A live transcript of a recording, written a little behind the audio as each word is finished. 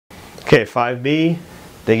Okay, 5b,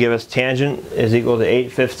 they give us tangent is equal to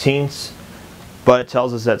 8/15, but it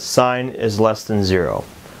tells us that sine is less than 0.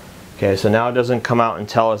 Okay, so now it doesn't come out and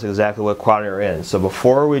tell us exactly what quadrant we're in. So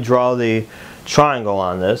before we draw the triangle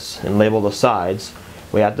on this and label the sides,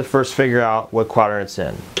 we have to first figure out what quadrant it's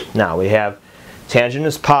in. Now we have tangent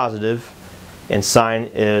is positive and sine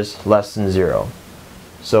is less than 0.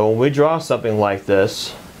 So when we draw something like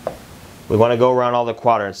this, we want to go around all the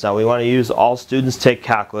quadrants. Now we want to use all students take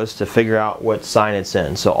calculus to figure out what sign it's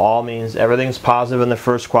in. So all means everything's positive in the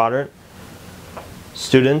first quadrant.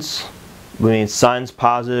 Students, we mean sine's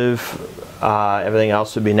positive, everything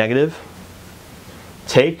else would be negative.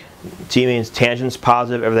 Take, T means tangent's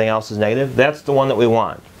positive, everything else is negative. That's the one that we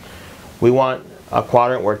want. We want a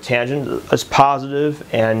quadrant where tangent is positive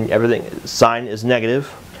and everything, sine is negative.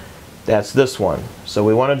 That's this one. So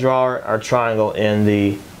we want to draw our triangle in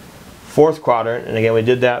the fourth quadrant, and again we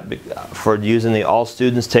did that for using the all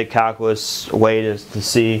students take calculus way to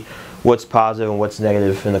see what's positive and what's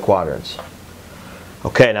negative in the quadrants.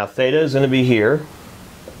 Okay, now theta is going to be here.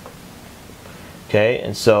 Okay,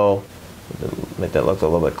 and so make that look a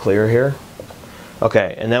little bit clearer here.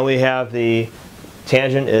 Okay, and then we have the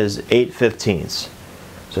tangent is 8/15.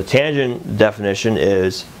 So tangent definition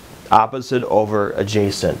is opposite over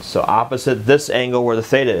adjacent. So opposite this angle where the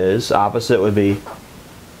theta is, opposite would be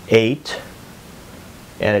 8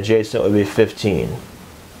 and adjacent would be 15.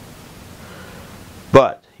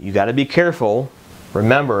 But you got to be careful.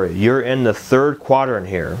 Remember, you're in the third quadrant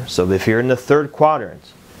here. So if you're in the third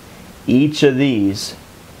quadrant, each of these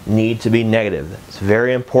need to be negative. It's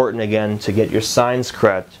very important again to get your signs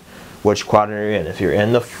correct which quadrant you're in. If you're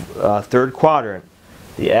in the third quadrant,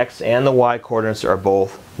 the x and the y coordinates are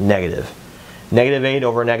both negative. Negative 8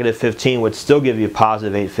 over negative 15 would still give you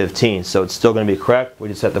positive 8/15, so it's still going to be correct. We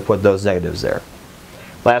just have to put those negatives there.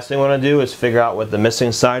 Last thing we want to do is figure out what the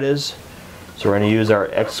missing side is. So we're going to use our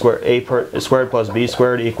x squared, a squared plus b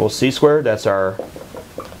squared equals c squared. That's our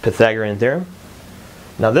Pythagorean theorem.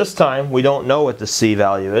 Now this time we don't know what the c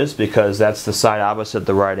value is because that's the side opposite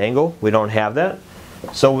the right angle. We don't have that.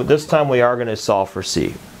 So this time we are going to solve for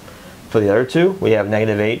c. For the other two, we have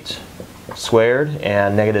negative 8 squared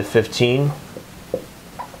and negative 15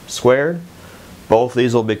 squared. Both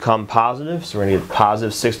these will become positive, so we're going to get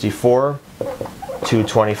positive 64,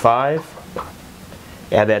 225.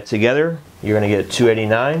 Add that together, you're going to get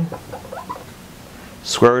 289.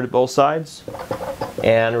 Square root at both sides.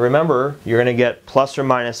 And remember, you're going to get plus or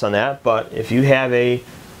minus on that, but if you have a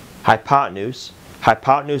hypotenuse,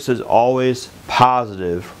 hypotenuse is always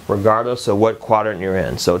positive regardless of what quadrant you're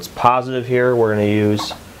in. So it's positive here, we're going to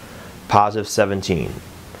use positive 17.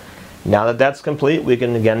 Now that that's complete, we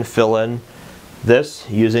can again fill in this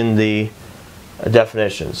using the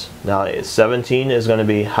definitions. Now 17 is going to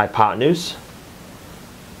be hypotenuse.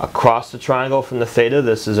 Across the triangle from the theta,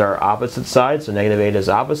 this is our opposite side, so negative 8 is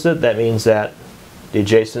opposite. That means that the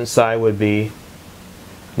adjacent side would be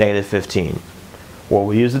negative 15. Well,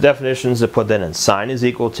 we use the definitions to put that in. Sine is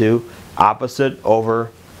equal to opposite over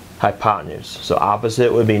hypotenuse. So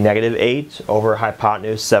opposite would be negative 8 over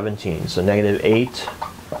hypotenuse 17. So negative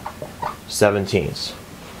 8/17.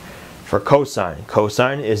 For cosine,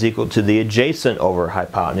 cosine is equal to the adjacent over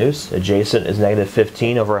hypotenuse. Adjacent is negative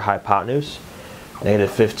 15 over hypotenuse.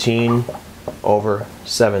 Negative 15 over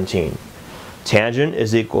 17. Tangent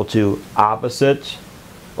is equal to opposite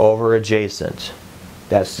over adjacent.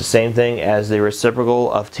 That's the same thing as the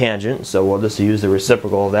reciprocal of tangent, so we'll just use the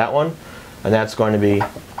reciprocal of that one, and that's going to be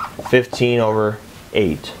 15 over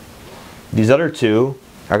 8. These other two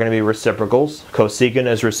are going to be reciprocals. Cosecant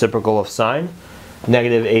is reciprocal of sine.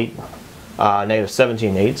 Negative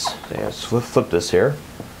 17/8. Let's flip this here.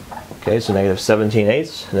 Okay, so negative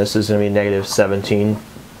 17/8, and this is going to be negative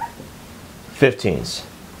 17/15.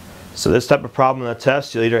 So this type of problem in the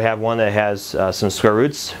test, you'll either have one that has some square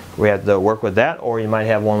roots, we have to work with that, or you might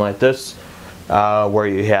have one like this, where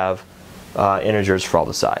you have integers for all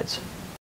the sides.